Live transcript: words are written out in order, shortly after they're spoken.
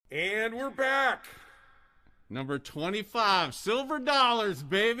And we're back. Number 25, silver dollars,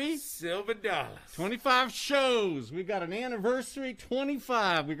 baby. Silver dollars. 25 shows. We got an anniversary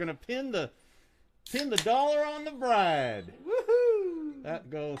 25. We're gonna pin the dollar on the bride. Woohoo! That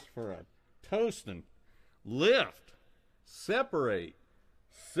goes for a toasting, lift, separate,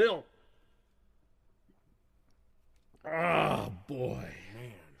 silk. Oh boy,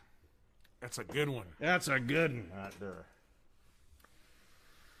 Man, that's a good one. that's a good one right there.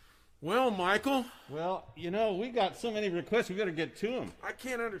 Well, Michael, Well, you know, we got so many requests, we got to get to them. I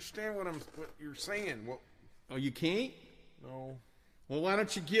can't understand what you're saying. What? Oh, you can't? No. Well, why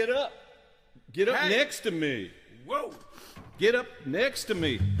don't you get up? Get up Hey. next to me. Whoa. Get up next to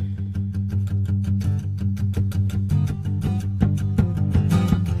me.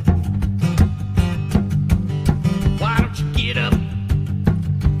 Why don't you get up?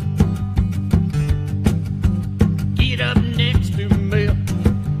 Get up next to me.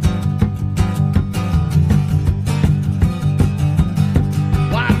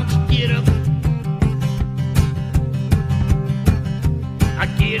 Why don't you get up? I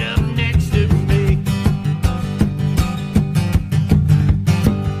get up next to me.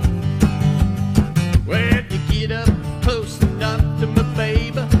 Well, you get up close enough to my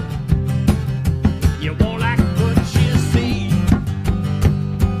baby. You won't like what you see.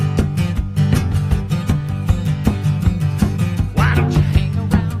 Why don't you hang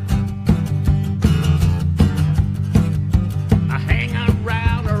around? I hang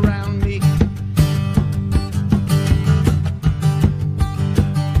around me.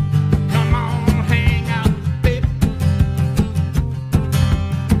 Come on, hang out, baby.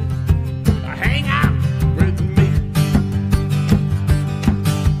 Hang out with me.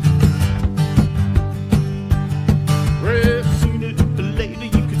 Well, sooner or later you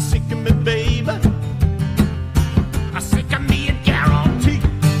can sick of me, baby. I sick of me and guarantee.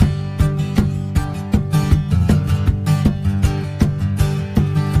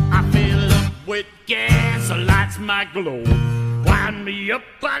 I fill up with gas, the lights my glow. Wind me up,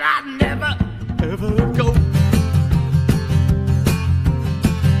 but I never, ever go.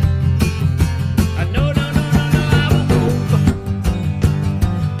 No, I won't go.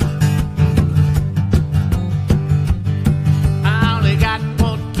 I only got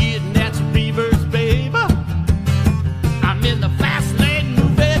one kid, and that's Beavers, baby. I'm in the fast lane,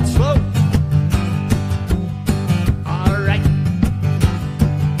 moving slow. All right.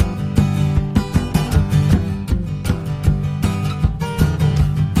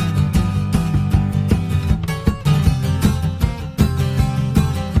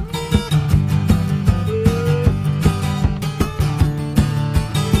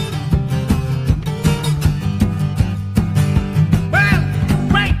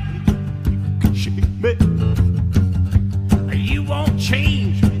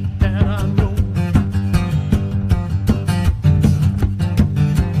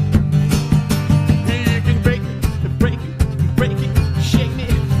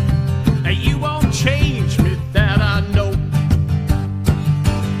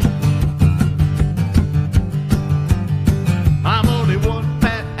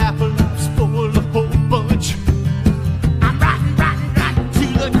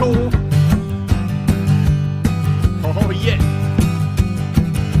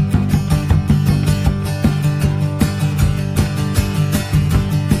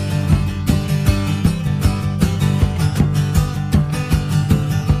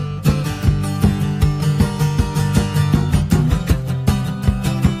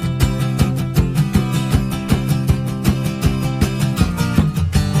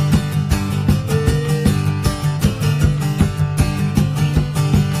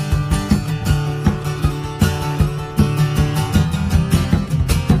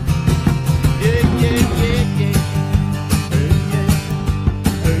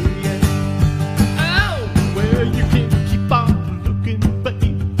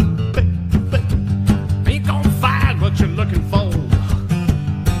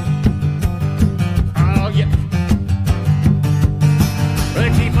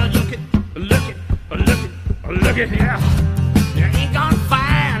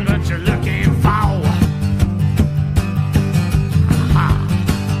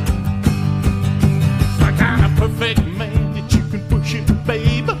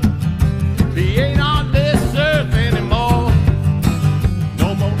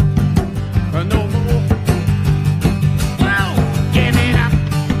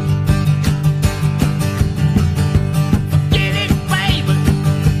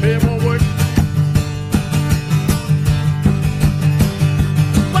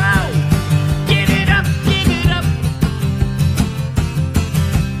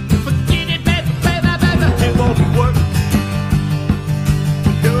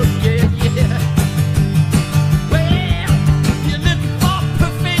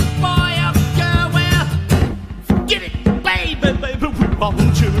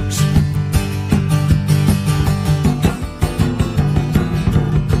 popping jokes.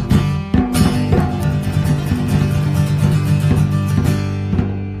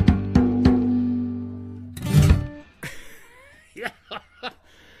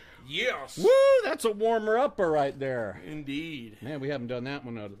 Yes. Woo, that's a warmer-upper right there. Indeed. Man, we haven't done that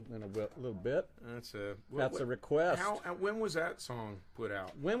one in a little bit. That's a request. When was that song put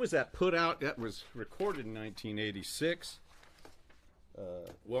out? When was that put out? That was recorded in 1986.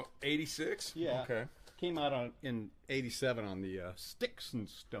 Well, 86? Yeah. Okay. Came out in 87 on the Sticks and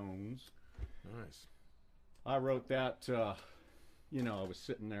Stones. Nice. I wrote that, I was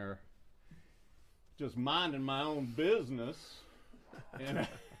sitting there just minding my own business. And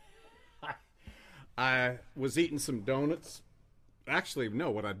I was eating some donuts. Actually,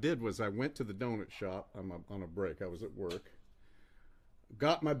 no, what I did was I went to the donut shop on a break. I was at work.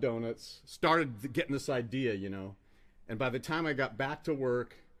 Got my donuts, started getting this idea, And by the time I got back to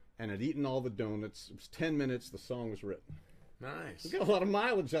work and had eaten all the donuts, it was 10 minutes, the song was written. Nice. We got a lot of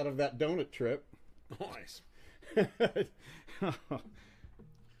mileage out of that donut trip. Nice.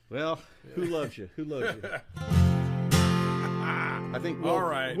 Well, who loves you? Who loves you? I think All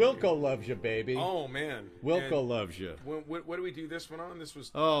right. Wilco loves you, baby. Oh, man. Wilco And loves you. what do we do this one on? This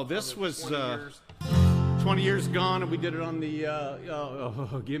was... This was 20 years. 20 years gone, and we did it on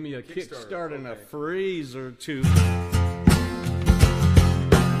the give me a Kickstarter, kickstart and a okay. freeze or two.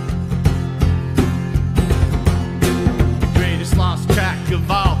 Greatest lost track of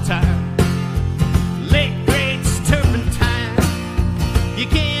all time. Late greats turpentine. You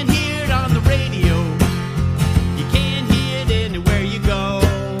can't hear it on the radio. You can't hear it anywhere you go.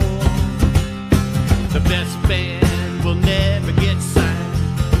 The best band will never get signed.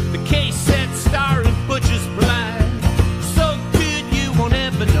 The K-set starring Butcher's Blind. So good you won't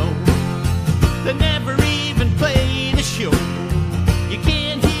ever know. They never even played a show. You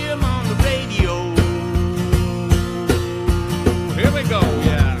can't hear them on the radio. Here we go,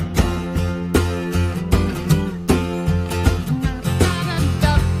 yeah.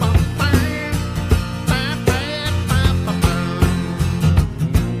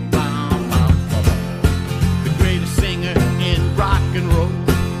 The greatest singer in rock and roll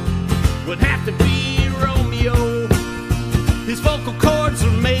would have to be Romeo. His vocal cords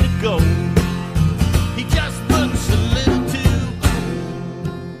are made of gold. He just looks a little too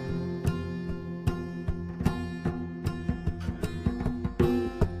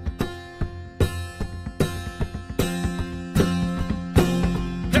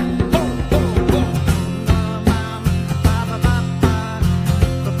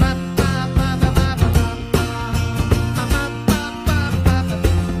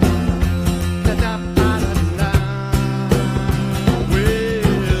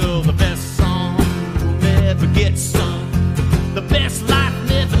Well, the best song will never get sung. The best life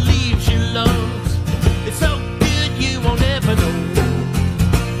never leaves your lungs. It's so good you won't ever know.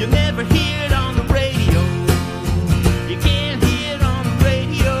 You'll never hear it on the radio. You can't hear it on the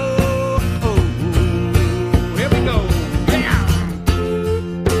radio. Oh, here we go.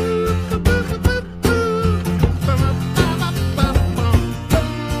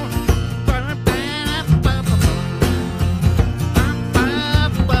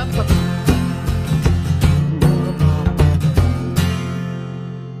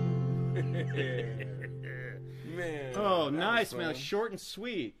 Man. Oh, that nice, was man. fun. Short and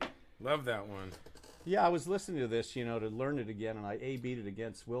sweet. Love that one. Yeah, I was listening to this, to learn it again, and I A-B'd it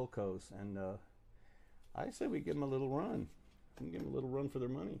against Wilco's, and I say we give them a little run. We give them a little run for their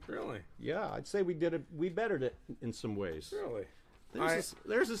money. Really? Yeah, I'd say we bettered it in some ways. Really?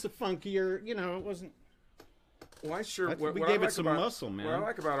 There's this a funkier, it wasn't. Well, I sure. That's- What, we what I gave it like some about, muscle, man. What I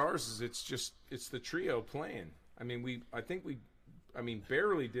like about ours is it's the trio playing. I mean,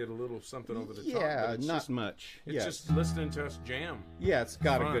 barely did a little something over the top. Yeah, but it's not just, much. It's Yes. just listening to us jam. Yeah, it's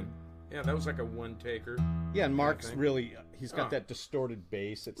got a Fun. good. Yeah, that was like a one taker. Yeah, and Mark's think. really. He's got Oh. that distorted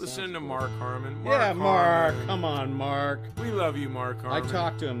bass. It Listen sounds to good. Mark Harmon. Yeah, Mark. Harmon. Come on, Mark. We love you, Mark I Harmon.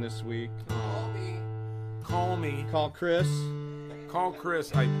 talked to him this week. Call me. Call Chris. Call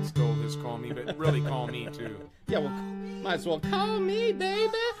Chris. I stole his call me, but really call me too. Yeah, well, might as well call me,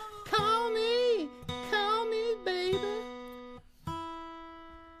 baby. Call me. Call me, baby.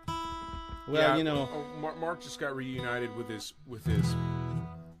 Well, Yeah, Mark just got reunited with his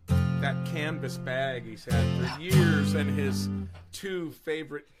that canvas bag he's had for years, and his two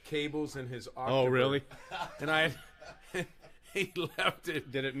favorite cables in his octopus. Oh, really? And he left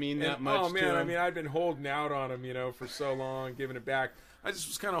it. Did it mean that And, much oh to man, I him? mean, I'd been holding out on him, for so long, giving it back. I just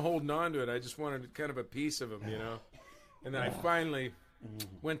was kind of holding on to it. I just wanted kind of a piece of him, And then I finally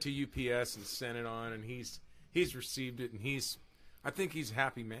went to UPS and sent it on, and he's received it, and he's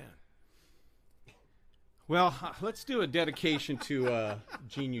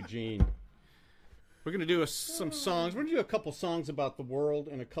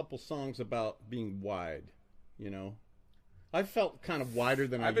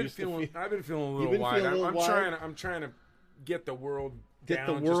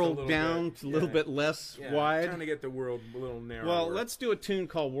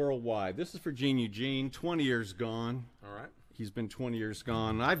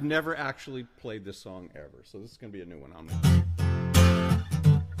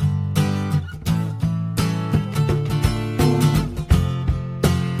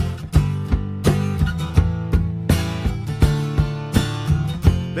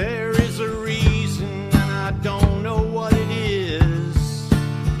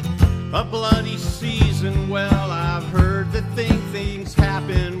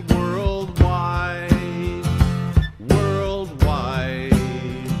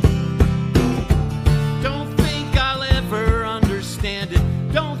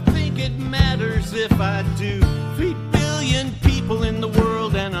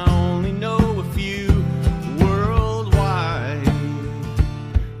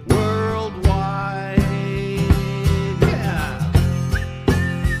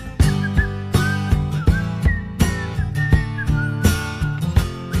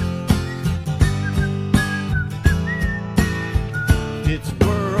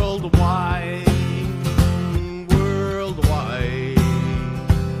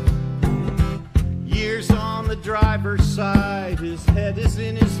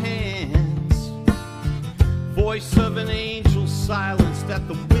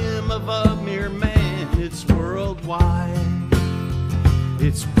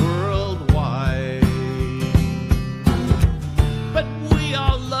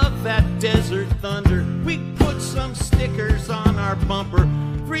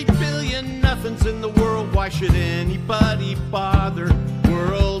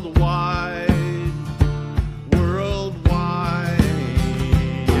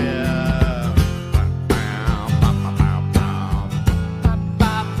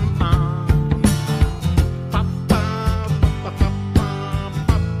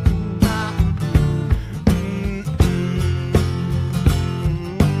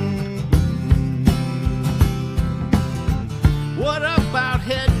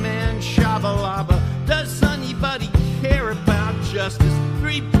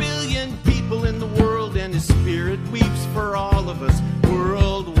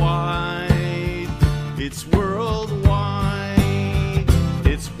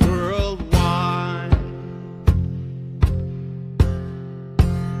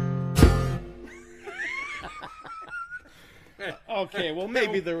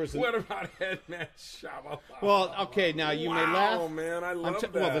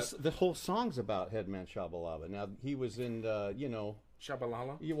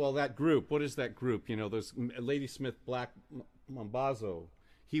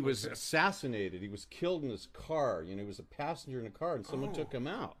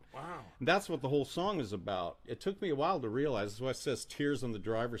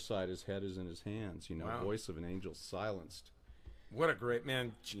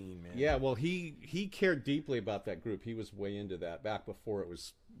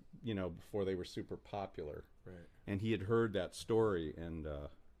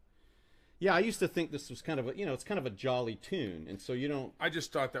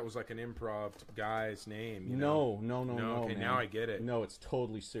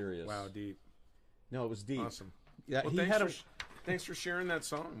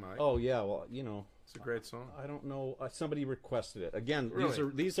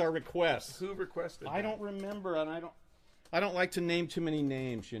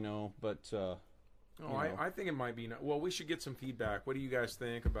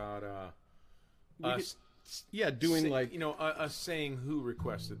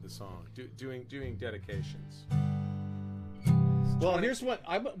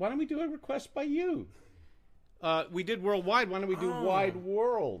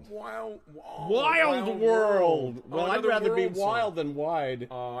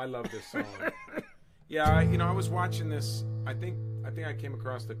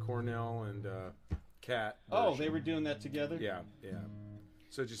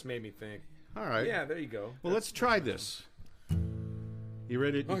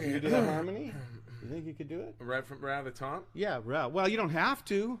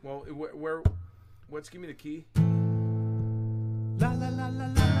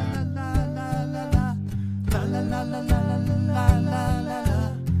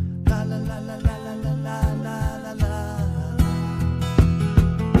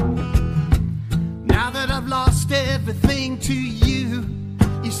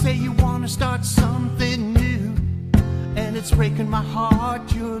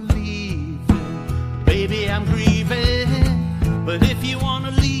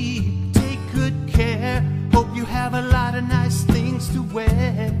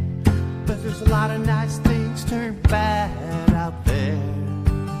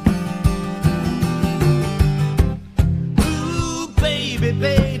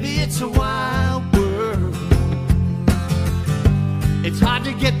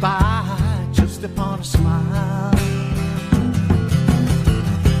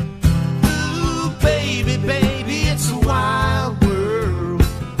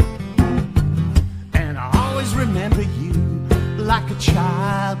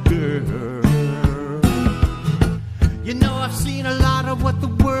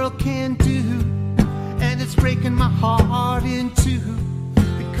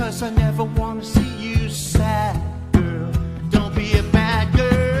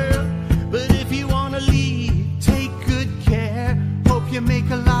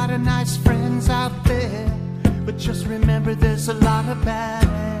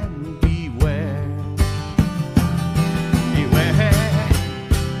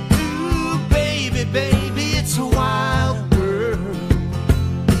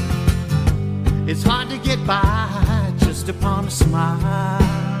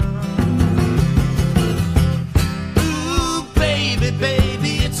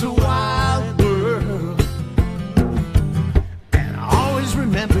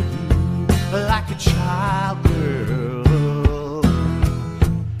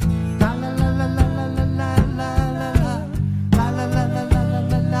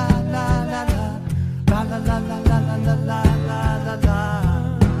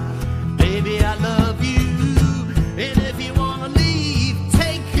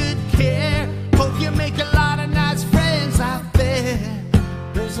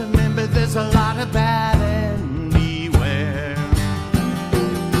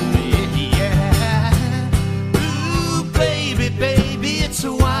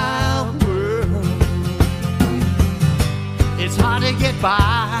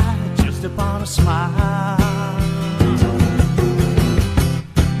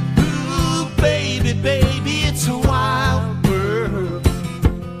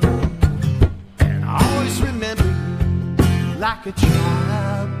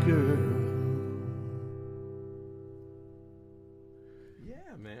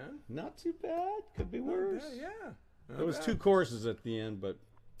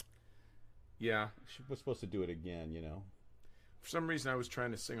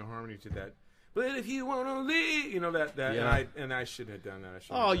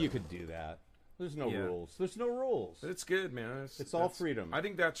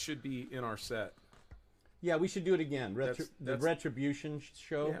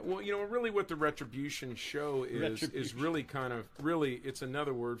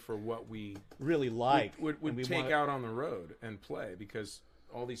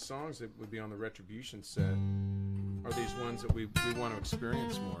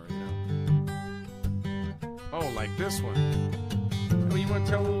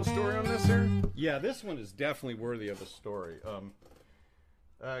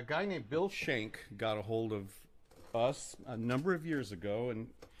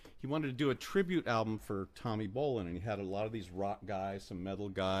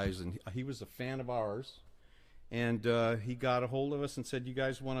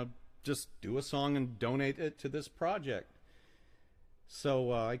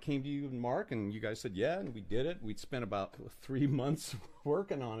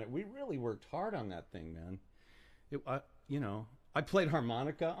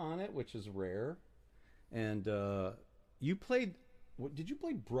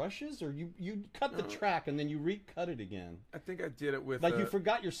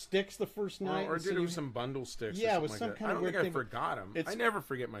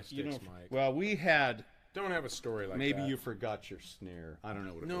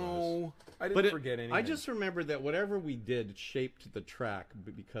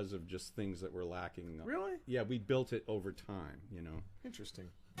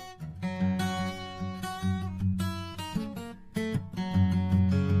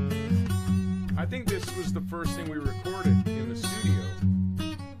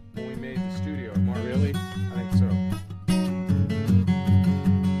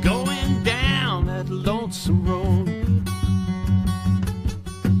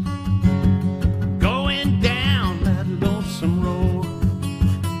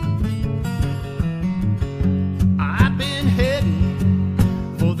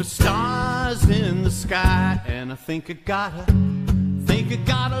sky, and I think I got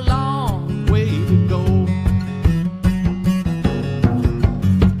a long way to go.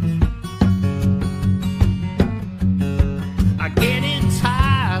 I'm getting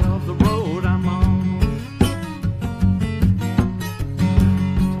tired of the road I'm on.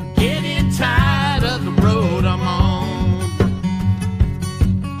 Getting tired of the road I'm on.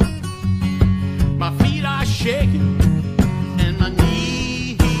 My feet are shaking and my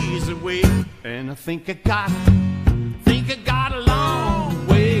knees are weak, and I think I got a long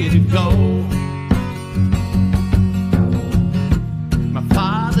way to go. My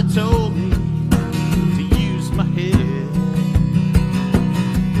father told me to use my head,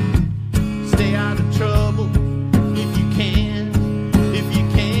 stay out of trouble if you can, if you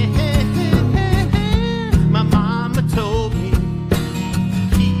can. My mama told me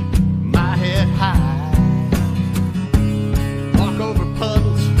keep my head high, walk over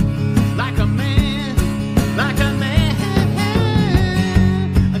puddles like a man, like a man.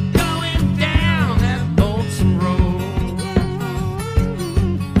 Going down that lonesome road,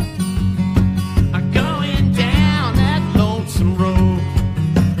 I'm going down that lonesome road.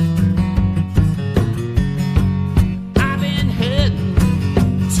 I've been heading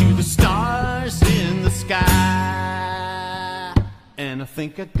to the stars in the sky, and I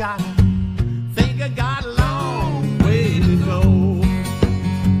think I got a long way to go.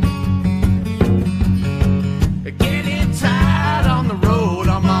 Getting tired on the road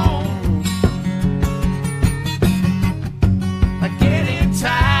I'm on. Getting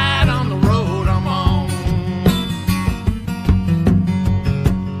tired on the road I'm on.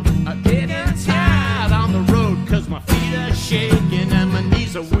 Getting tired on the road 'cause my feet are shaking and my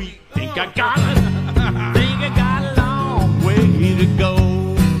knees are weak. Think I got a long way to go.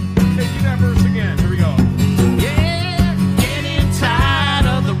 Take you that verse again. Here we go. Yeah, getting tired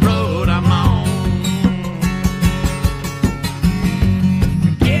of the road I'm on.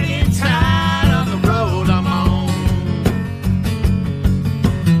 Getting tired of the road I'm on.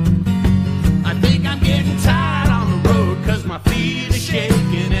 I think I'm getting tired on the road 'cause my feet are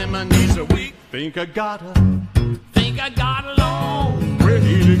shaking and my knees are weak. Think I got a long way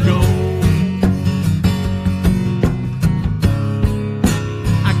to go.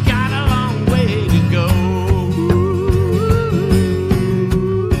 I got a long way to go.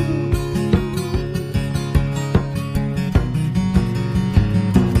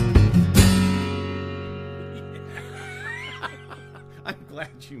 I'm glad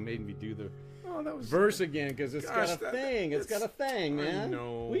you made me do the Oh, that was verse again because it's Gosh, got a thing. It's got a thing, I man.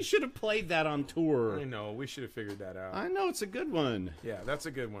 know. We should have played that on tour. I know. We should have figured that out. I know it's a good one. Yeah, that's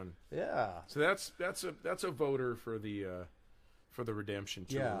a good one. Yeah. So that's a voter for the Redemption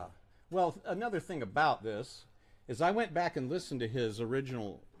tour. Yeah. Well, another thing about this is I went back and listened to his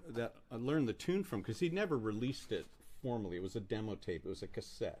original that I learned the tune from because he never released it formally. It was a demo tape. It was a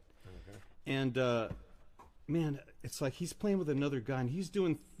cassette. Okay. And man, it's like he's playing with another guy and he's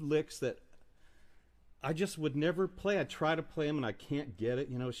doing licks that I just would never play. I try to play them and I can't get it.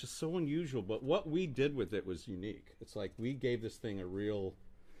 You know, it's just so unusual. But what we did with it was unique. It's like we gave this thing a real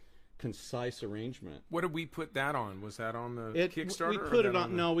concise arrangement. What did we put that on? Was that on the Kickstarter? We or put it that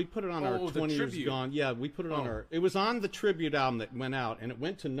on. No, we put it on our the 20 Years tribute. Gone. Yeah, we put it on our. It was on the tribute album that went out, and it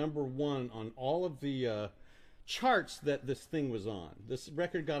went to #1 on all of the charts that this thing was on. This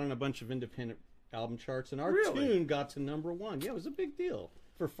record got on a bunch of independent album charts, and our Really? tune got to #1. Yeah, it was a big deal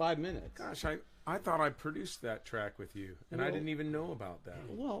for 5 minutes. Gosh, I thought I produced that track with you, and I Well- didn't even know about that.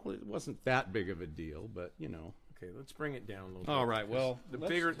 Well, it wasn't that big of a deal, but you know. Okay, let's bring it down a little bit. All right, well, the let's-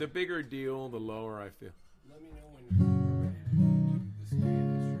 bigger deal, the lower I feel. Let me know when you're ready to do this day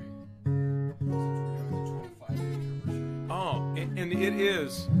in history. Since we're doing the 25th anniversary. Oh, and it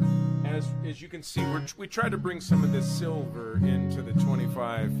is, as you can see, we tried to bring some of this silver into the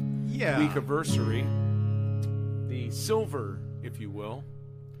 25 Yeah. week anniversary, the silver, if you will.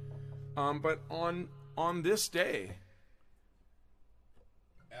 But on this day,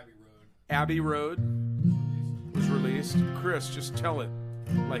 Abbey Road was released. Chris, just tell it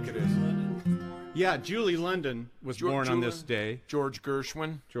like it is. Yeah, Julie London was born on this day. George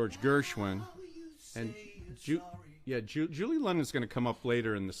Gershwin. George Gershwin. And Julie London's going to come up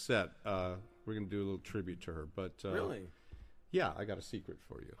later in the set. We're going to do a little tribute to her. But Really? yeah, I got a secret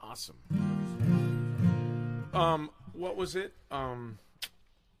for you. Awesome. What was it?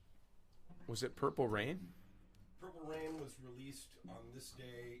 Was it Purple Rain? Purple Rain was released on this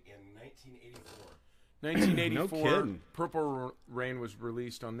day in 1984. 1984. No kidding. Purple Rain was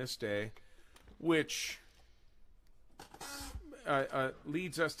released on this day, which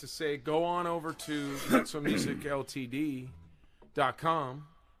leads us to say, go on over to NetsoMusicLTD.com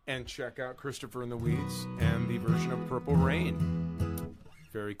and check out Christopher and the Weeds and the version of Purple Rain.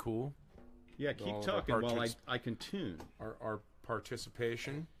 Very cool. Yeah, All keep of talking our while partic- I can tune. Our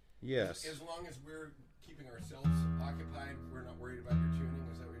participation. Yes. As long as we're keeping ourselves occupied, we're not worried about your tuning.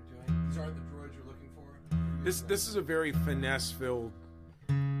 Is that what you're doing? These aren't the droids you're looking for? This is a very finesse-filled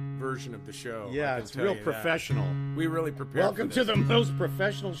version of the show. I Yeah, can it's tell real you that. professional. We really prepared. Welcome for to this. the most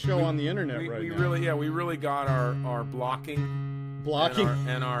professional show on the internet We right now. we really got our blocking Blocking.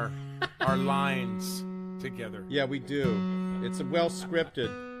 and our lines together. Yeah, we do. It's a well scripted.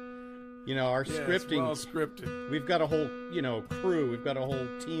 You know, our Yeah, it's scripting. well scripted. We've got a whole, crew. We've got a whole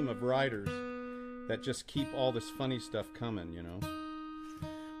team of writers that just keep all this funny stuff coming.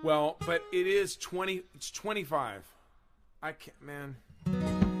 Well, but it is 20. It's 25. I can't, man.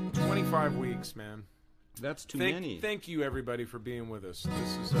 25 weeks, man. That's too many. Thank you, everybody, for being with us.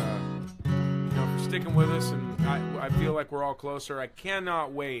 This is, for sticking with us, and I feel like we're all closer. I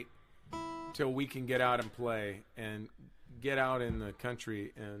cannot wait till we can get out and play and get out in the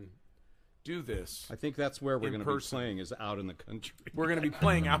country and do this. I think that's where we're In going to be person. playing, is out in the country. We're going to be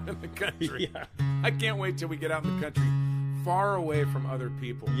playing out in the country. Yeah. I can't wait till we get out in the country, far away from other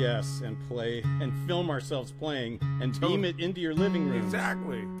people. Yes, and play and film ourselves playing and beam it into your living room.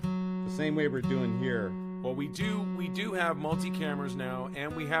 Exactly. The same way we're doing here. Well, we do have multi-cameras now,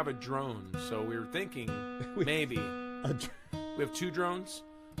 and we have a drone. So we were thinking maybe we have 2 drones.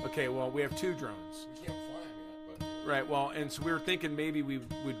 Okay, well, we have 2 drones. We can't fly them yet, but Right. Well, and so we were thinking maybe we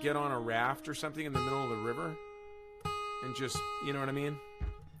would get on a raft or something in the middle of the river, and just, you know what I mean?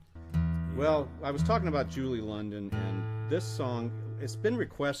 Well, I was talking about Julie London, and this song, it's been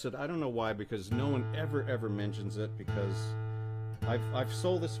requested. I don't know why, because no one ever mentions it, because I've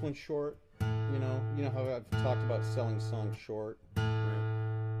sold this one short. You know how I've talked about selling songs short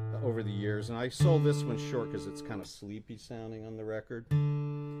over the years, and I sold this one short because it's kind of sleepy sounding on the record.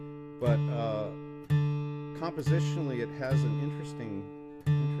 But compositionally, it has an interesting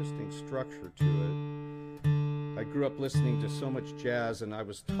structure to it. I grew up listening to so much jazz, and I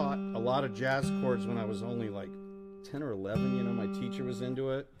was taught a lot of jazz chords when I was only like 10 or 11. My teacher was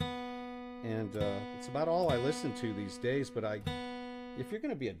into it, and it's about all I listen to these days. But if you're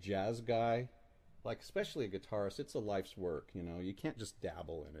going to be a jazz guy, like especially a guitarist, it's a life's work. You can't just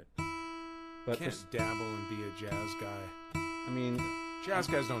dabble in it. But Can't dabble and be a jazz guy. I mean, Jazz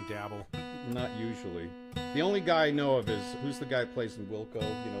guys don't dabble. not usually. The only guy I know of is who's the guy who plays in Wilco.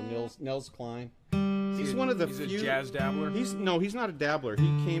 Nels Klein. He's one of the He's few. a jazz dabbler. He's not a dabbler. He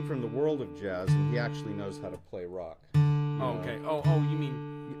came from the world of jazz, and he actually knows how to play rock. Oh, okay. Oh, you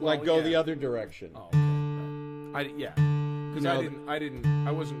mean Like well, go yeah. the other direction. Oh, okay. Right. Because No,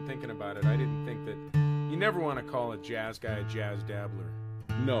 I wasn't thinking about it. I didn't think that you never want to call a jazz guy a jazz dabbler.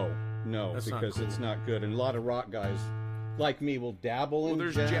 No, That's not because cool. it's not good. And a lot of rock guys like me will dabble in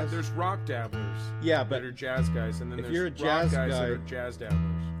Well, jazz. there's rock dabblers. Yeah, that but are jazz guys, and then if there's you're a rock jazz guys that guy- are jazz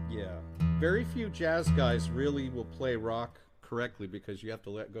dabblers. yeah, very few jazz guys really will play rock correctly because you have to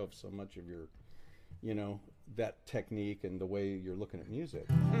let go of so much of your, that technique and the way you're looking at music.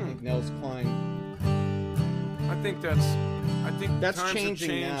 I think Nels Klein. I think That's times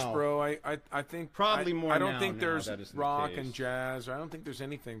changing have changed, now. bro. I think Probably more I don't now, think now there's that isn't the rock case. and jazz. I don't think there's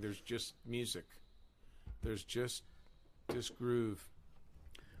anything. There's just music. There's just groove.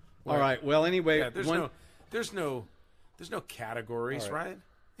 All right. Well, anyway, Yeah, there's no categories, All right. right?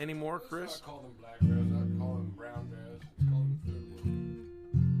 Anymore, let's Chris? not call them black jazz, not call them brown jazz. Let's call them fiddle.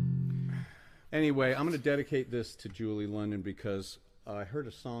 Anyway, I'm going to dedicate this to Julie London because I heard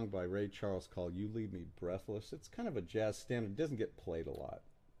a song by Ray Charles called "You Leave Me Breathless." It's kind of a jazz standard. It doesn't get played a lot,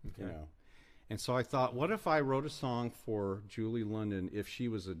 Okay. And so I thought, what if I wrote a song for Julie London if she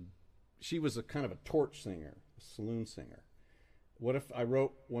was a kind of a torch singer, a saloon singer? What if I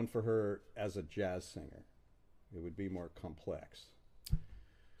wrote one for her as a jazz singer? It would be more complex.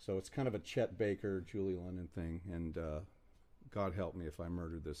 So it's kind of a Chet Baker, Julie London thing, and God help me if I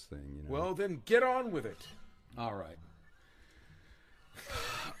murdered this thing. Well, then get on with it. All right.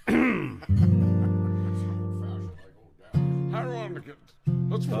 How do I want to get?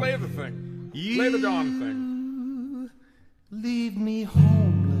 Let's play the thing. Play the dawn thing. Leave me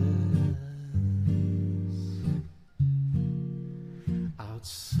homeless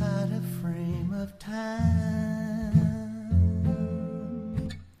outside a frame of time,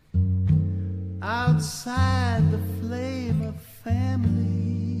 outside the flame of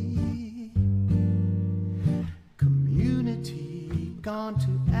family, community gone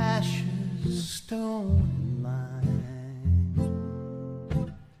to ashes, stone line.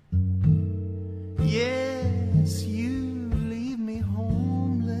 Yes, you leave me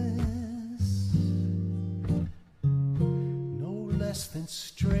homeless, no less less than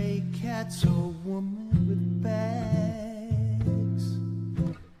stray cats or women with bags.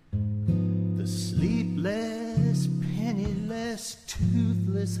 The sleepless, penniless,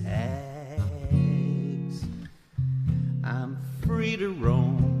 toothless hags. I'm free to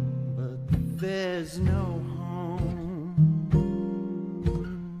roam, but there's no home.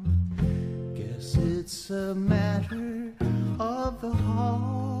 Guess it's a matter of the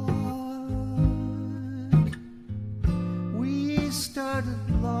heart. We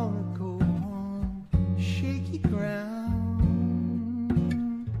started long ago on shaky ground.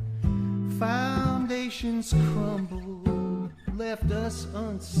 Foundations crumbled, left us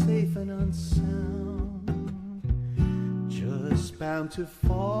unsafe and unsound. Just bound to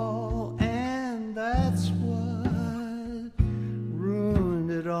fall, and that's what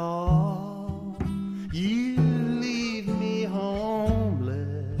ruined it all. You leave me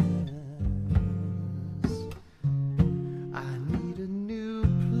homeless. I need a new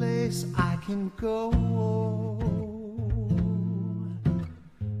place I can go,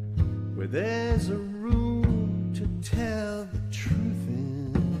 where there's a room to tell the truth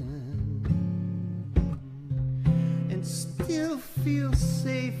in, and still feel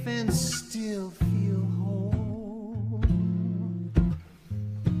safe and still feel whole.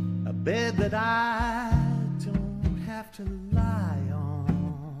 A bed that I don't have to lie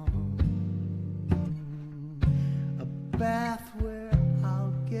on, a bath where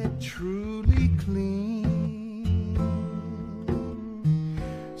I'll get truly clean,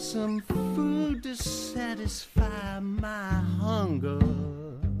 some food to satisfy my hunger,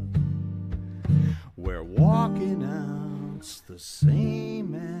 where walking out's the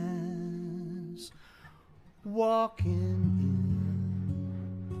same as walking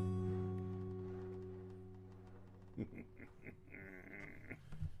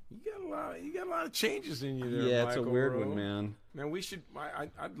You got a lot of changes in you there. Yeah, it's a Michael weird Rowe. one, man. Man, we should.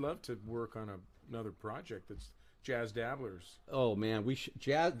 I'd love to work on another project that's Jazz Dabblers. Oh man, we should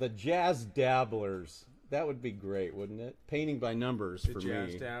the Jazz Dabblers. That would be great, wouldn't it? Painting by numbers The for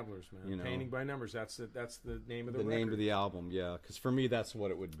Jazz me. Dabblers, man. You know. Painting by numbers. That's the name of the The record. name of the album, yeah. Because for me, that's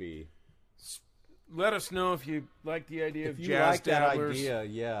what it would be. Let us know if you like the idea If of you Jazz like that Dabblers. idea,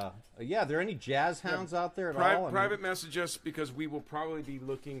 yeah. Are there any jazz hounds out there at all? I mean, Private message us, because we will probably be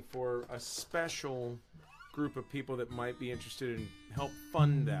looking for a special group of people that might be interested in help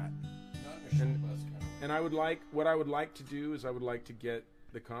fund that. And I would like to do is I would like to get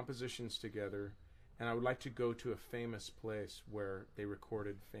the compositions together, and I would like to go to a famous place where they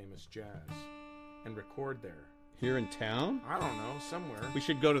recorded famous jazz and record there. Here in town? I don't know, somewhere. We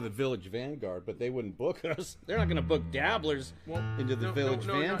should go to the Village Vanguard, but they wouldn't book us. They're not going to book Dabblers into the Village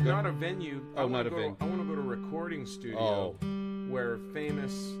Vanguard. Not a venue. Oh, not a venue. I want to go to a recording studio where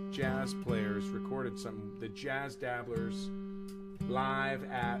famous jazz players recorded something. The Jazz Dabblers live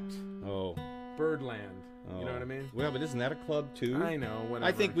at Birdland. You know what I mean? Well, but isn't that a club too? I know. Whatever.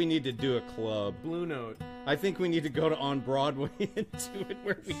 I think we need to do a club. Blue Note. I think we need to go to On Broadway and do it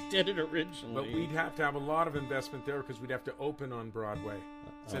where we did it originally. But we'd have to have a lot of investment there because we'd have to open on Broadway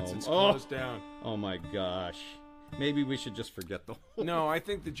since it's closed down. Oh my gosh. Maybe we should just forget the whole. No, I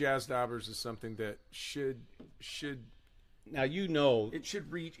think the Jazz Dabblers is something that should. Now you know it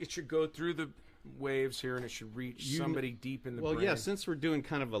should reach. It should go through the waves here, and it should reach somebody deep in the brain. Well, yeah, since we're doing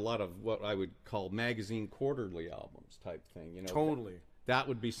kind of a lot of what I would call magazine quarterly albums type thing, you know. Totally. That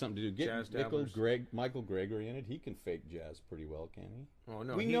would be something to do. Get Jazz Michael Gregory in it. He can fake jazz pretty well, can he? Oh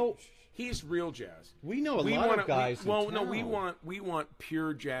no, we know he's real jazz. We know a lot of guys. No, we want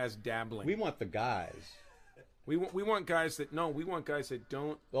pure jazz dabbling. We want the guys. We want guys that we want guys that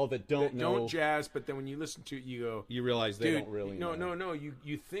don't. Oh, that don't know. Don't jazz, but then when you listen to it, you go. You realize they don't really know. No.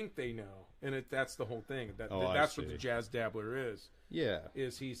 You think they know, and that's the whole thing. That's what the jazz dabbler is. Yeah.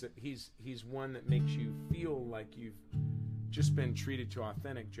 He's one that makes you feel like you've just been treated to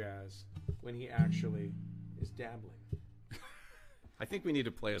authentic jazz when he actually is dabbling. I think we need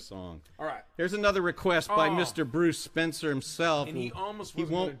to play a song. All right. Here's another request by Mr. Bruce Spencer himself. And he almost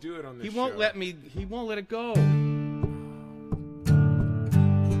wasn't going to do it on this show. He won't let it go. I'm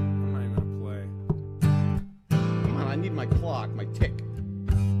not even going to play. Come on, I need my clock, my tick.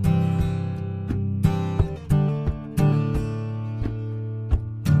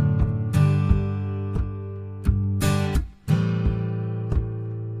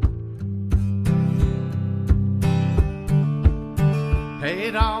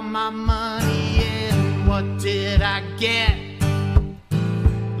 Paid all my money and what did I get?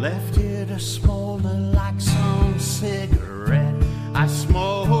 Left it a smolder like some cigarette. I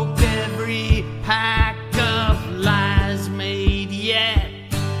smoked every pack of lies made yet.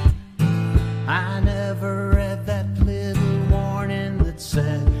 I never read that little warning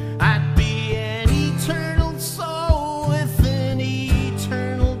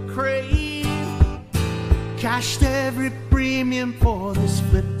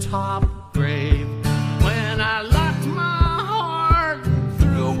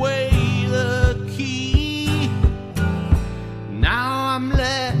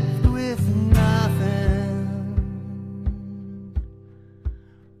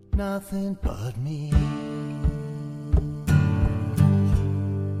nothing but me.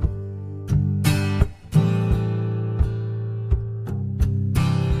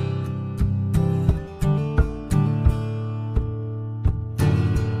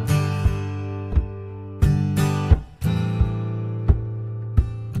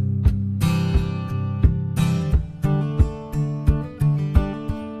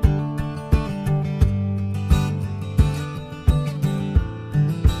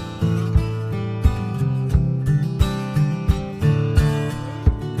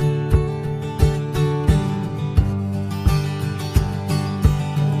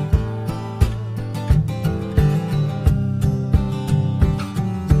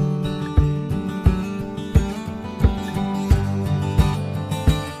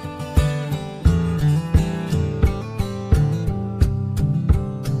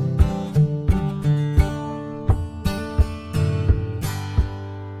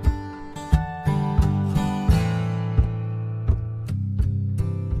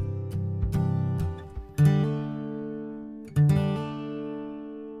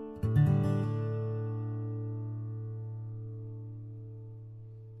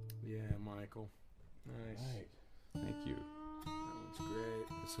 Yeah, Michael. Nice. Right. Thank you. That one's great.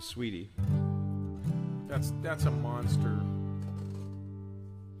 It's a sweetie. That's a monster.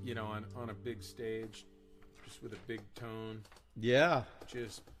 You know, on a big stage, just with a big tone. Yeah.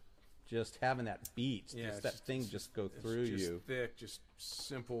 Just having that beat. Yeah, just that thing just go through it's just you. thick, just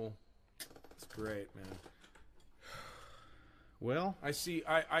simple. It's great, man. Well, I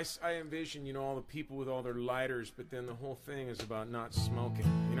envision, you know, all the people with all their lighters, but then the whole thing is about not smoking.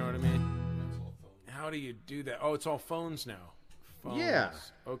 You know what I mean? How do you do that? Oh, it's all phones now. Phones. Yeah.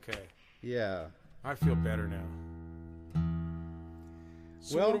 Okay. yeah. I feel better now.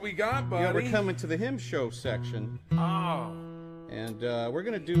 So Well, what do we got, buddy? Yeah, we're coming to the hymn show section. Oh. And we're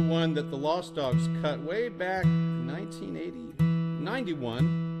going to do one that the Lost Dogs cut way back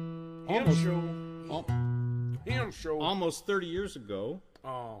 91. Hymn show. Hymn show. Almost 30 years ago.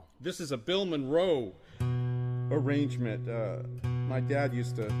 Oh. This is a Bill Monroe arrangement. My dad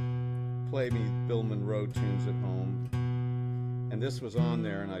used to play me Bill Monroe tunes at home. And this was on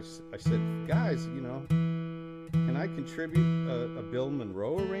there, and I said, guys, you know, can I contribute a Bill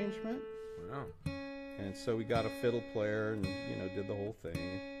Monroe arrangement? Wow. And so we got a fiddle player and, you know, did the whole thing.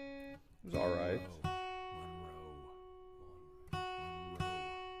 It was all right.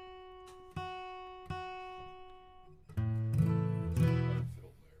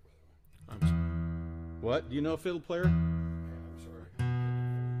 What? Do you know a fiddle player? I'm sorry.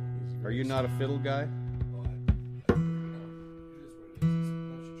 Are you not a fiddle guy? Well, it is what it is. It's a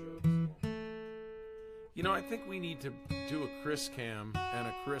bunch of jokes. You know, I think we need to do a Chris Cam and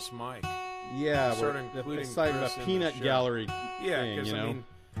a Chris Mic. Yeah, Start we're including it's like Chris a in the peanut show. gallery Yeah, thing, because you know?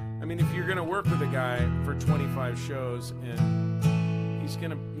 I mean, if you're gonna work with a guy for 25 shows and he's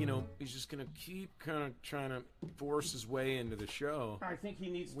gonna, you know, he's just gonna keep kind of trying to force his way into the show, I think he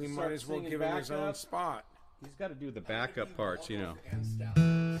needs we might as well give him his own spot. He's got to do the backup parts, you know. And Stout.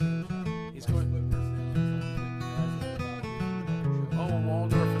 He's going. Oh,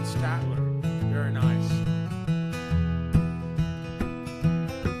 Waldorf and Statler. Very nice.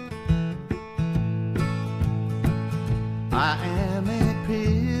 I am a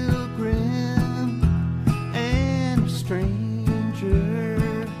pilgrim and a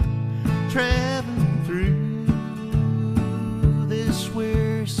stranger traveling through this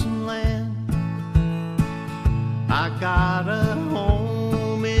wearisome land. I got a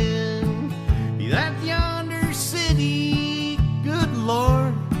home in that yonder city, good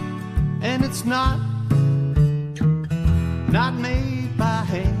Lord, and it's not made by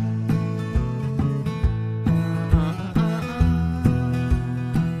hand.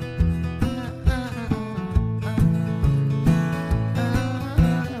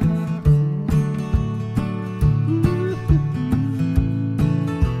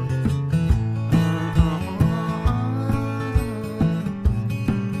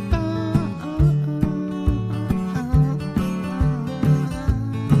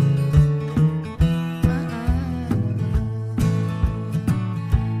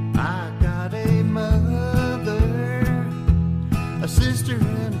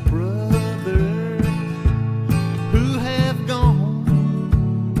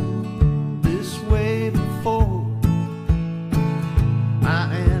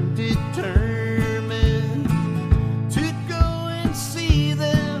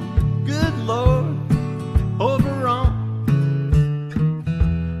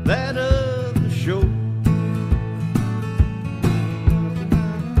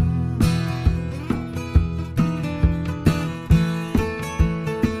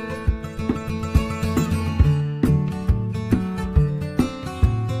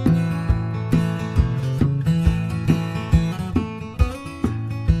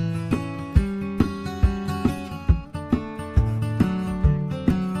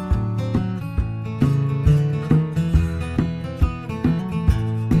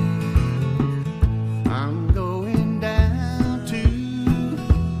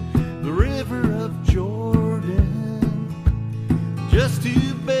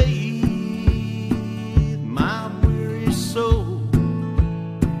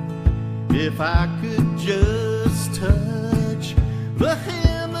 If I could just touch the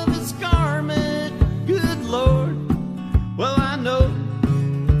hem of his garment, good Lord, well, I know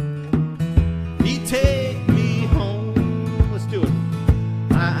he'd take me home. Let's do it.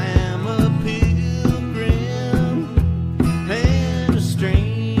 I am a pilgrim and a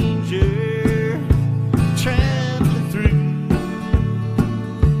stranger, traveling through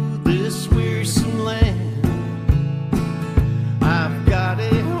this wearisome land. I've got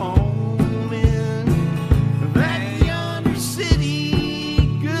a home in that yonder city,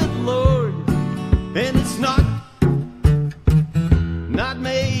 good Lord, and it's not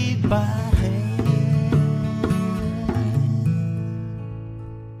made by hand.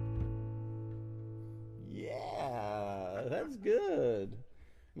 Yeah, that's good.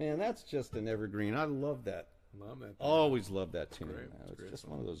 Man, that's just an evergreen. I love that. Love that. Always love that tune. Great. It's Great just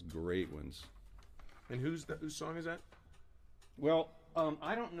song. one of those great ones. And whose song is that? Well,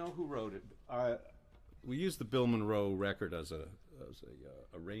 I don't know who wrote it. We used the Bill Monroe record as a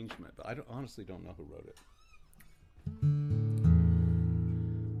arrangement, but I honestly don't know who wrote it.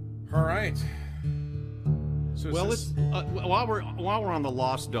 All right. So is Well, this- let's while we're on the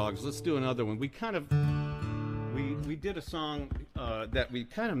Lost Dogs, let's do another one. We kind of we did a song that we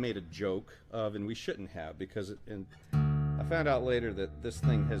kind of made a joke of, and we shouldn't have, because and I found out later that this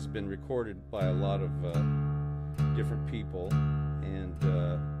thing has been recorded by a lot of different people, and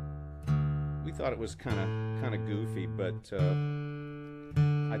we thought it was kind of goofy, but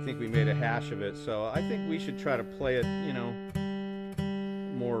I think we made a hash of it. So I think we should try to play it,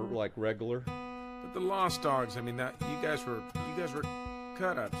 more like regular. But the Lost Dogs, I mean, that you guys were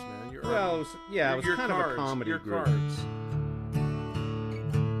cut ups, man. You're, Well, it was, yeah, it was your kind cards, of a comedy your group. cards.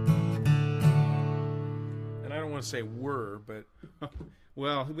 And I don't want to say were, but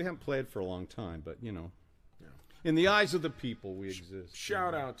Well, we haven't played for a long time, but in the eyes of the people, we exist.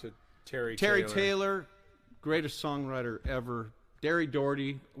 shout out to Terry Taylor, greatest songwriter ever. Derry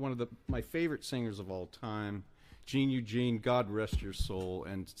Doherty, one of my favorite singers of all time. Gene Eugene, God rest your soul,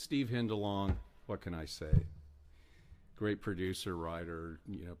 and Steve Hindalong. What can I say? Great producer, writer,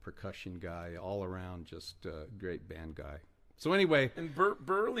 percussion guy, all around, just a great band guy. So anyway, And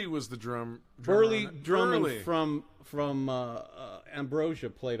Burley was the drummer Burley on it. drumming Burley. from Ambrosia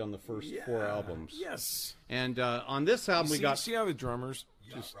played on the first 4 albums. Yes. And on this album, we got see how the drummers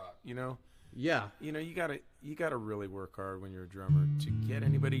just rock. you gotta really work hard when you're a drummer to get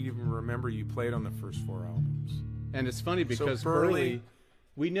anybody to even remember you played on the first 4 albums. And it's funny because Burley-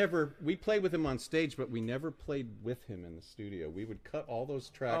 Burley, we played with him on stage, but we never played with him in the studio. We would cut all those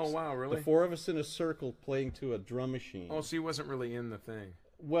tracks. Oh, wow, really? The 4 of us in a circle playing to a drum machine. Oh, so he wasn't really in the thing.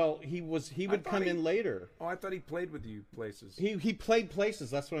 Well, he would thought come he- in later. Oh, I thought he played with you places. He played places.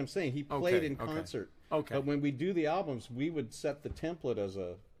 That's what I'm saying. He played Okay, in okay. concert. Okay. But when we do the albums, we would set the template as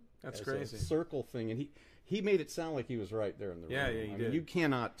a crazy. circle thing, and he made it sound like he was right there in the Yeah, room. yeah, he I mean, did. you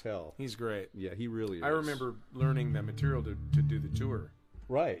cannot tell. He's great. Yeah, he really is. I remember learning that material to do the tour.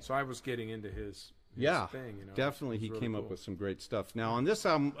 Right. So I was getting into his Yeah, thing. definitely. It He was came really up cool. with some great stuff. Now on this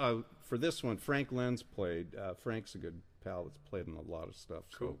album, for this one, Frank Lenz played. Frank's a good pal that's played in a lot of stuff.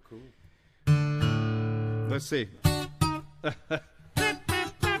 So Cool. let's see.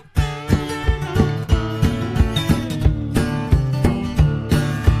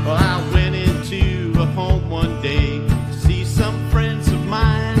 Well, I went into a home one day to see some friends of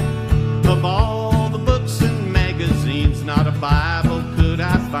mine. Of all the books and magazines, not a Bible could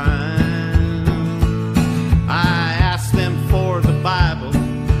I find. I asked them for the Bible.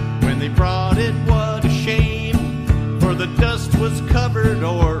 When they brought it, what a shame. For the dust was covered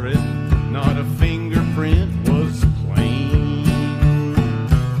o'er it, not a fingerprint was plain.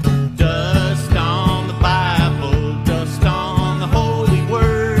 Dust on the Bible, dust on the holy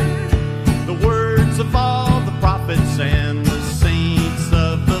word, the words of all the prophets and the saints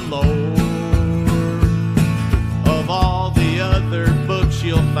of the Lord. Of all the other books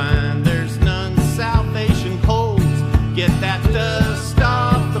you'll find, there's none salvation holds. Get that dust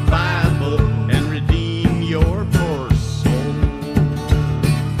off the Bible and redeem your poor soul.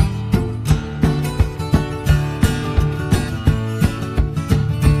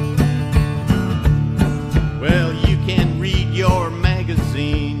 Well, you can read your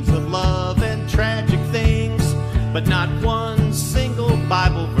magazines of love and tragic things, but not one single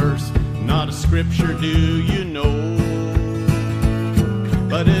Bible verse, not a scripture do you know.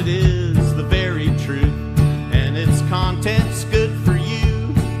 But it is the very truth, and its content's good for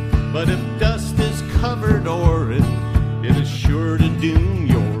you. But if dust is covered o'er it, it is sure to doom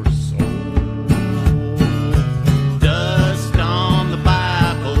your soul. Dust on the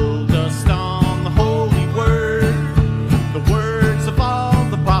Bible, dust on the holy word, the words of all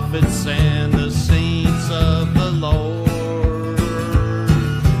the prophets and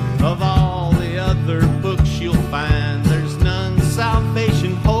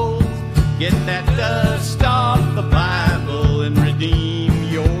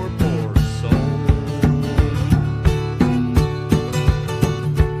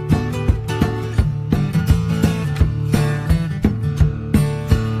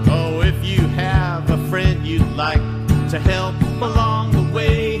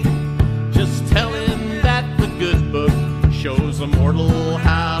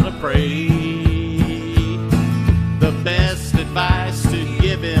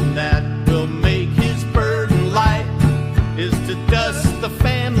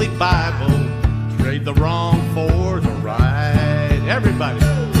Bible, trade the wrong for the right. Everybody.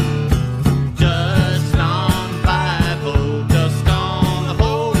 Dust on Bible, dust on the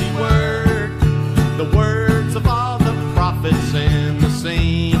holy word, the words of all the prophets and the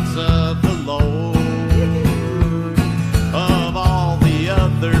saints of the Lord. Of all the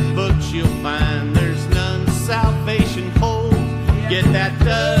other books you'll find, there's none salvation holds. Get that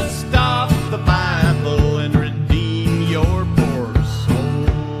dust off the Bible and redeem your poor soul.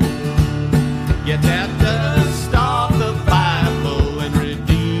 Get that dust off the Bible and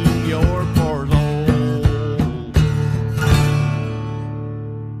redeem your poor soul.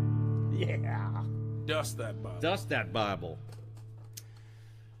 Yeah. Dust that Bible. Dust that Bible.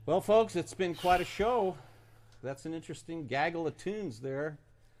 Well, folks, it's been quite a show. That's an interesting gaggle of tunes there.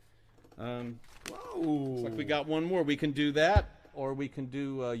 Whoa. Looks like we got one more. We can do that, or we can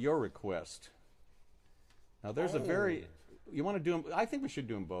do your request. Now, there's a very... You want to do them? I think we should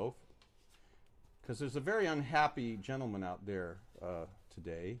do them both. Because there's a very unhappy gentleman out there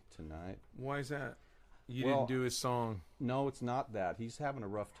tonight. Why is that? You Well- didn't do his song. No, it's not that. He's having a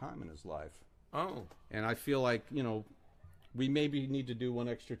rough time in his life. Oh. And I feel like, we maybe need to do one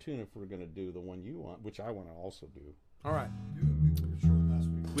extra tune if we're going to do the one you want, which I want to also do. All right.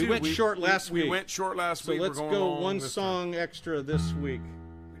 We went short last week. We went short last So week. let's We're going go long one this song extra this week.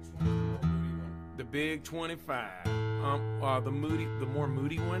 time. The Big 25. The more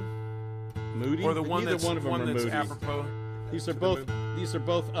moody one, Moody? or the one Neither that's one of them are moody. apropos. These are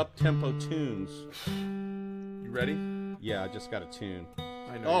both up-tempo tunes. You ready? Yeah, I just got a tune.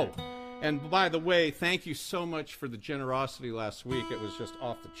 I know. Oh, and by the way, thank you so much for the generosity last week. It was just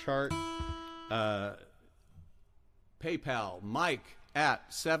off the chart. PayPal, Mike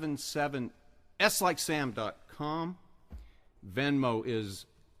at 77slikesam.com. Venmo is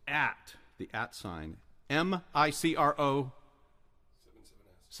at the @ MICRO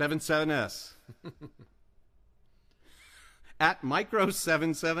 77S. At Micro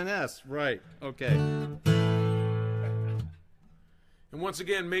 77S. Right. Okay. And once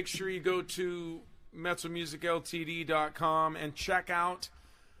again, make sure you go to MetzoMusicLTD.com and check out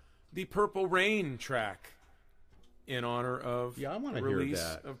the Purple Rain track in honor of Yeah, I want the to hear release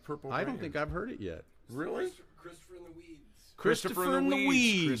that. of Purple I Rain. don't think I've heard it yet. Really? Christopher and the Weeds. Christopher and the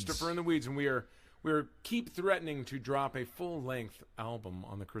Weeds. Christopher and the Weeds. And we're keep threatening to drop a full-length album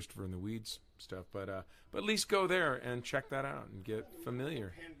on the Christopher and the Weeds stuff, but at least go there and check that out and get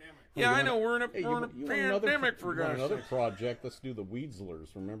familiar. Yeah, I know we're in a pandemic for gosh another sakes. project. Let's do the Weedslers.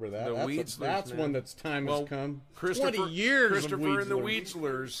 Remember that? The that's Weedslers, that's man. one that's time has come. 20 years. Christopher of and the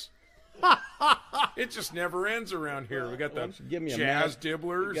Weedslers. Weedslers. It just never ends around here. We got Why the don't you give me a Jazz map?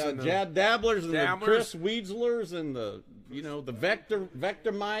 Dibblers We got and the Jad Dabblers and Dabblers. the Chris Weedslers and the the Vector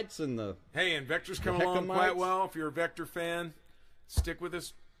Mites and the Hey, and Vector's coming along quite Heckamites. well. If you're a Vector fan, stick with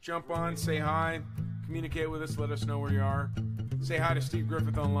us. Jump on, say hi, communicate with us, let us know where you are. Say hi to Steve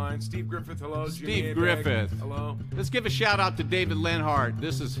Griffith online. Steve Griffith, hello. Jimmy Steve Abeg, Griffith. hello. Let's give a shout out to David Lenhart.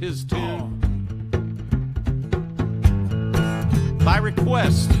 This is his tune by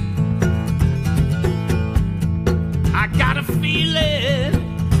request. I got a feeling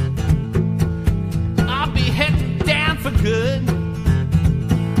I'll be heading down for good.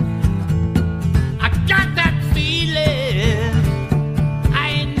 I got that feeling I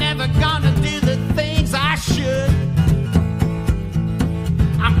ain't never gonna do the things I should.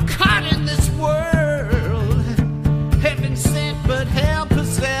 I'm caught in this world, heaven sent but hell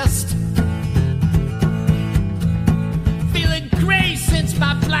possessed. Feeling gray since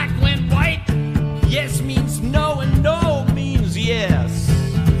my black went white. Yes means no and no means yes.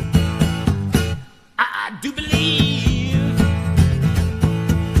 I do believe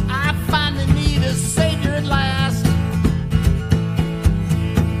I finally need a savior at last.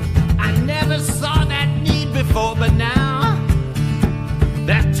 I never saw that need before, but now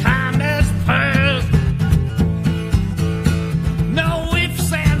that time has passed. No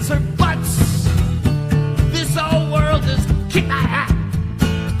ifs, ands, or buts. This old world has kicked my ass.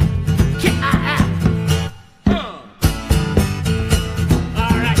 Kick my ass.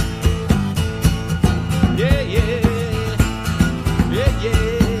 All right. Yeah, yeah. Yeah, yeah.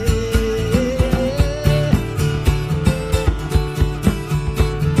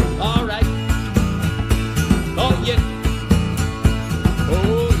 All right. Oh, yeah.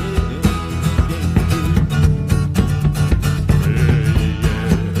 Oh, yeah.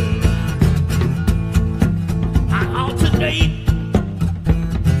 I alternate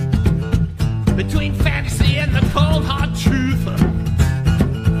between fantasy and the cold hard truth.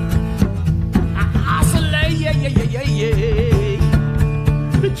 I oscillate, yeah,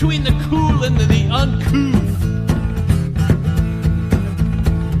 between the cool and the uncouth.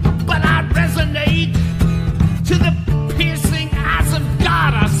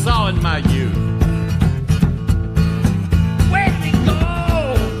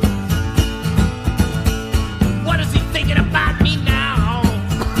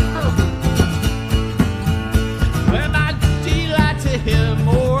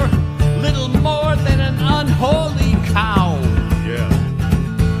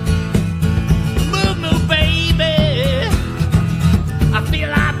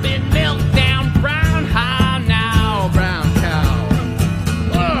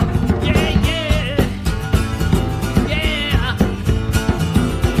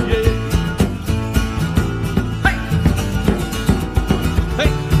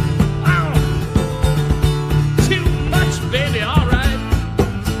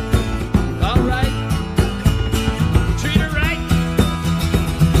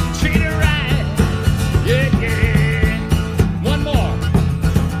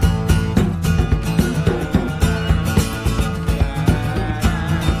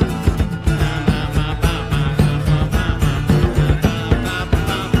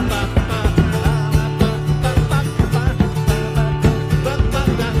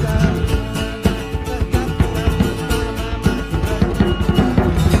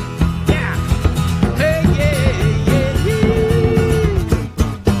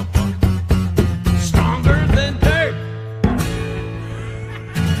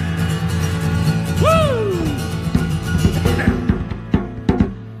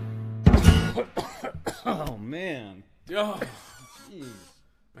 Oh, Jeez.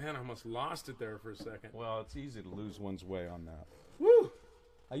 man, I almost lost it there for a second. Well, it's easy to lose one's way on that. Woo!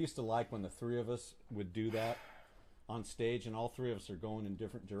 I used to like when the three of us would do that on stage, and all three of us are going in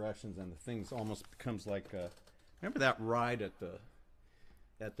different directions, and the thing's almost becomes like remember that ride at the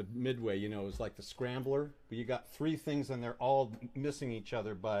Midway? You know, it was like the Scrambler, but you got three things, and they're all missing each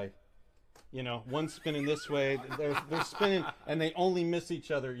other by, you know, one spinning this way, they're spinning, and they only miss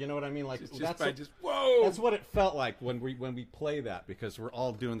each other. You know what I mean? Like whoa! That's what it felt like when we play that, because we're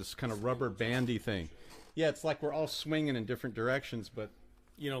all doing this kind of rubber bandy thing. Yeah, it's like we're all swinging in different directions, but.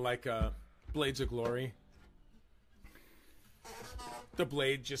 You know, like Blades of Glory. The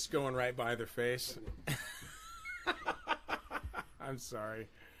blade just going right by their face. I'm sorry.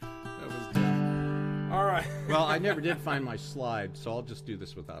 That was dumb. All right. Well, I never did find my slide, so I'll just do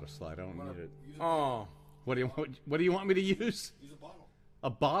this without a slide. I don't need it. Oh. What do you want me to use? Use a bottle.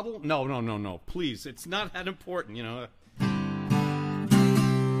 A bottle? No. Please, it's not that important, you know.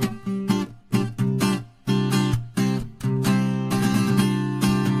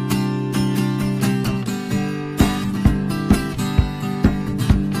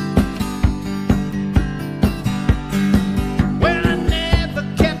 Well, I never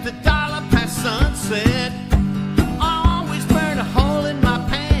kept a dollar past sunset. Always burned a hole in my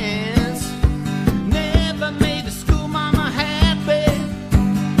pants. Never made the school mama happy.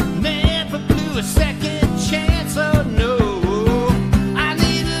 Never blew a second chance. Oh no, I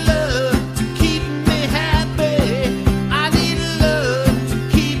need love to keep me happy. I need love to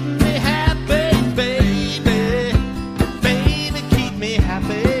keep me happy, baby. Baby, keep me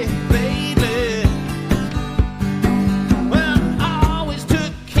happy, baby. Well, I always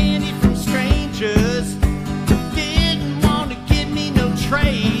took candy from strangers. Didn't want to give me no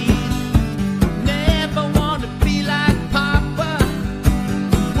trade. Never want to be like Papa,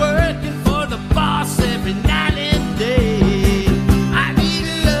 working for the boss every night and day. I need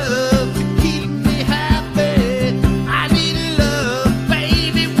love to keep me happy. I need love,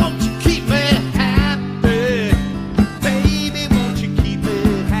 baby, won't you keep me happy? Baby, won't you keep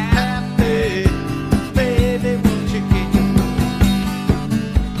me happy? Baby, won't you keep me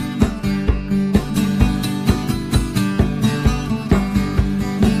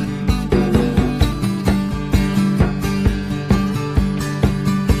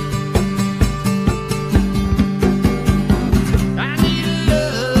I need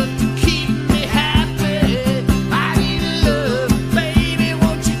love to keep me happy. I need love, baby,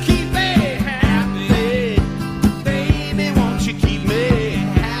 won't you keep me happy? Baby, won't you keep me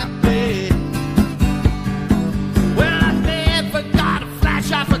happy? Well, I never got a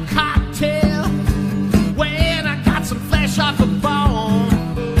flash off a cocktail when I got some flesh off a bone.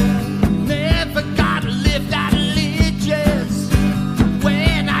 Never got a lift out of Legions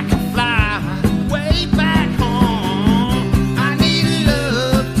when I can fly way back home. I need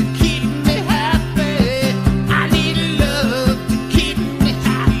love to keep me happy. I need love to keep me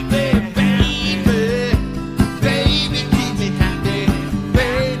happy, baby. Baby, keep me happy,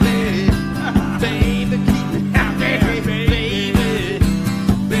 baby. Baby, keep me happy, baby.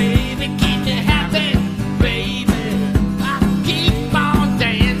 Baby, keep me happy, baby. I keep on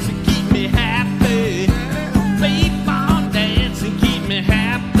dancing, keep me happy. Keep on dancing, keep me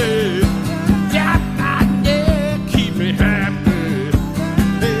happy. Yeah, keep me happy.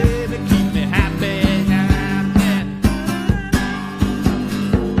 Baby, keep me happy.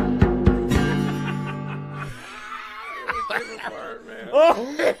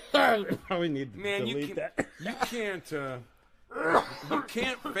 Probably need to Man, delete that. you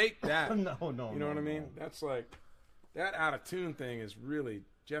can't fake that. No. You know what I mean? That's like, that out of tune thing is really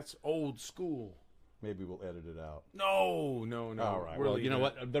just old school. Maybe we'll edit it out. No. All right. We're Well, you know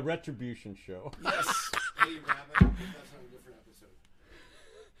leaving what? The Retribution Show. Yes. Hey, Rabbit. That's on a different episode.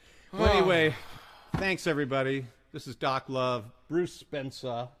 Well, anyway, thanks everybody. This is Doc Love, Bruce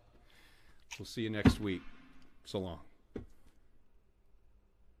Spencer. We'll see you next week. So long.